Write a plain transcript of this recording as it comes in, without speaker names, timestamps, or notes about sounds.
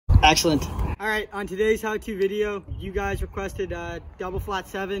Excellent. All right, on today's how-to video, you guys requested double flat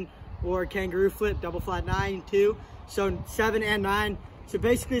 7 or kangaroo flip, double flat 9 too. So 7 and 9. So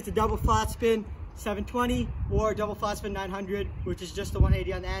basically it's a double flat spin 720 or double flat spin 900, which is just the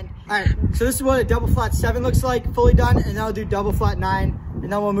 180 on the end. All right, so this is what a double flat 7 looks like, fully done, and then I'll do double flat 9, and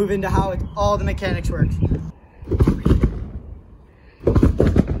then we'll move into how all the mechanics works.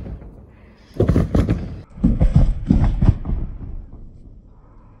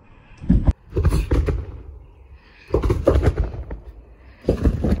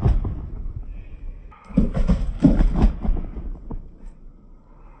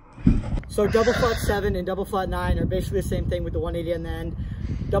 So double flat 7 and double flat 9 are basically the same thing with the 180 on the end.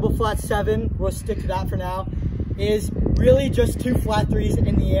 Double flat 7, we'll stick to that for now, is really just 2 flat 3s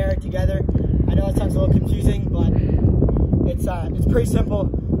in the air together. I know that sounds a little confusing, but it's pretty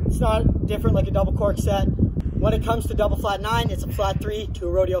simple. It's not different like a double cork set. When it comes to double flat 9, it's a flat 3 to a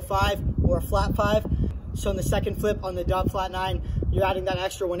rodeo 5 or a flat 5. So in the second flip on the double flat 9, you're adding that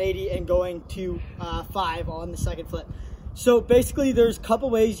extra 180 and going to 5 on the second flip. So basically there's a couple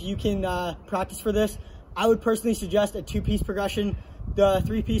ways you can practice for this. I would personally suggest a 2-piece progression. The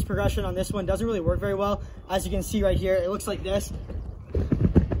 3-piece progression on this one doesn't really work very well. As you can see right here, it looks like this.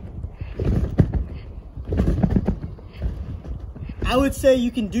 I would say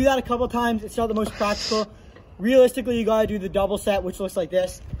you can do that a couple times. It's not the most practical. Realistically, you gotta do the double set, which looks like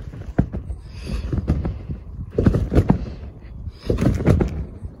this.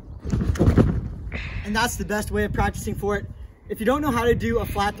 And that's the best way of practicing for it. If you don't know how to do a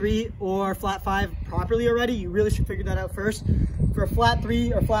flat 3 or flat 5 properly already, you really should figure that out first. For a flat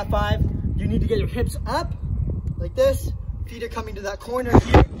 3 or flat 5, you need to get your hips up like this. Feet are coming to that corner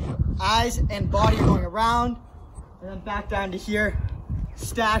here. Eyes and body going around. And then back down to here,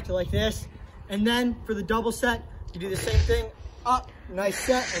 stacked like this. And then for the double set, you do the same thing. Up, nice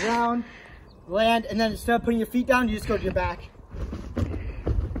set, around, land. And then instead of putting your feet down, you just go to your back.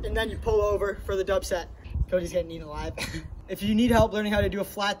 And then you pull over for the dub set. Cody's getting eaten alive. If you need help learning how to do a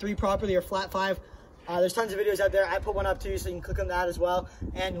flat 3 properly or flat 5, there's tons of videos out there. I put one up too, so you can click on that as well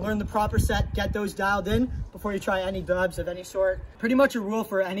and learn the proper set, get those dialed in before you try any dubs of any sort. Pretty much a rule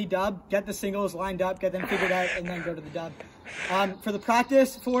for any dub, get the singles lined up, get them figured out, and then go to the dub. For the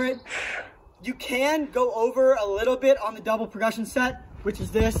practice for it, you can go over a little bit on the double progression set, which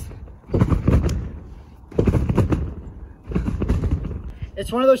is this.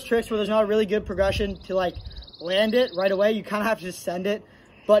 It's one of those tricks where there's not a really good progression to like land it right away. You kind of have to just send it.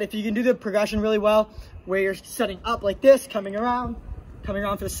 But if you can do the progression really well, where you're setting up like this, coming around for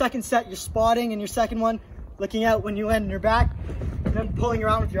the second set, you're spotting in your second one, looking out when you land in your back, and then pulling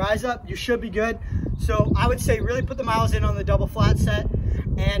around with your eyes up, you should be good. So I would say really put the miles in on the double flat set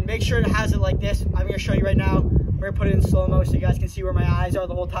and make sure it has it like this. I'm going to show you right now. We're going to put it in slow-mo so you guys can see where my eyes are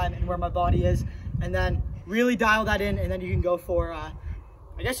the whole time and where my body is. And then really dial that in, and then you can go for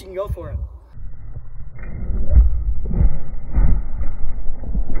I guess you can go for it.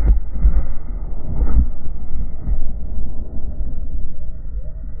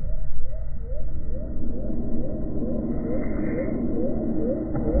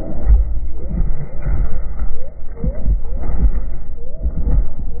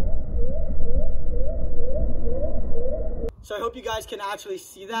 So I hope you guys can actually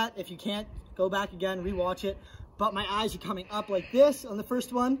see that. If you can't, go back again, rewatch it. But my eyes are coming up like this on the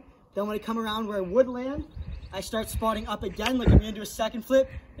first one. Then when I come around where I would land, I start spotting up again, like I'm gonna do a second flip,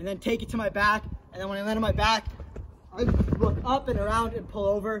 and then take it to my back. And then when I land on my back, I look up and around and pull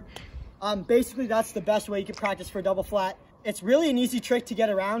over. Basically, that's the best way you can practice for a double flat. It's really an easy trick to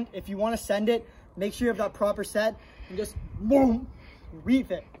get around. If you wanna send it, make sure you have that proper set, and just boom, reef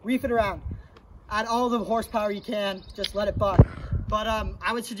it around. Add all the horsepower you can, just let it buck. But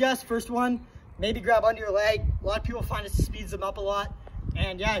I would suggest first one, maybe grab under your leg. A lot of people find it speeds them up a lot.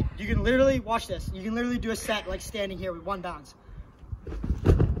 And yeah, you can literally, watch this. You can literally do a set like standing here with 1 bounce.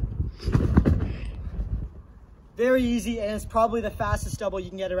 Very easy, and it's probably the fastest double you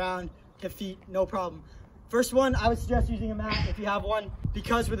can get around to feet, no problem. First one, I would suggest using a mat if you have one,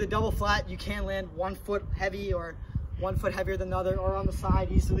 because with a double flat, you can land 1 foot heavy or 1 foot heavier than the other, or on the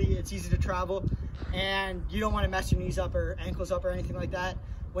side easily. It's easy to travel, and you don't want to mess your knees up or ankles up or anything like that.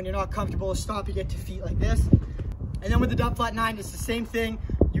 When you're not comfortable, stop, you get to feet like this. And then with the double flat 9, it's the same thing.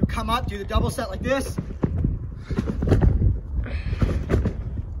 You come up, do the double set like this,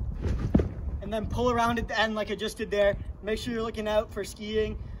 and then pull around at the end like I just did there. Make sure you're looking out for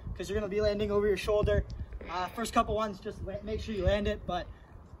skiing, because you're going to be landing over your shoulder. First couple ones, just make sure you land it, but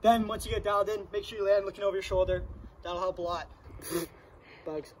then once you get dialed in, make sure you land looking over your shoulder. That'll help a lot.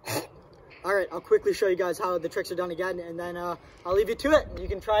 Bugs. All right, I'll quickly show you guys how the tricks are done again, and then I'll leave you to it. You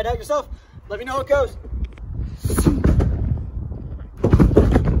can try it out yourself. Let me know how it goes.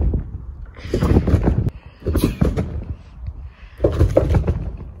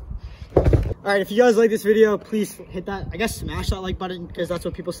 All right, if you guys like this video, please hit that, I guess smash that like button, because that's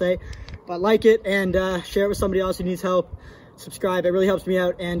what people say. But like it and share it with somebody else who needs help. Subscribe, it really helps me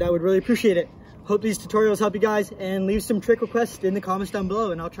out, and I would really appreciate it. Hope these tutorials help you guys, and leave some trick requests in the comments down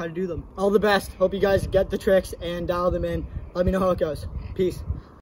below, and I'll try to do them. All the best. Hope you guys get the tricks and dial them in. Let me know how it goes. Peace.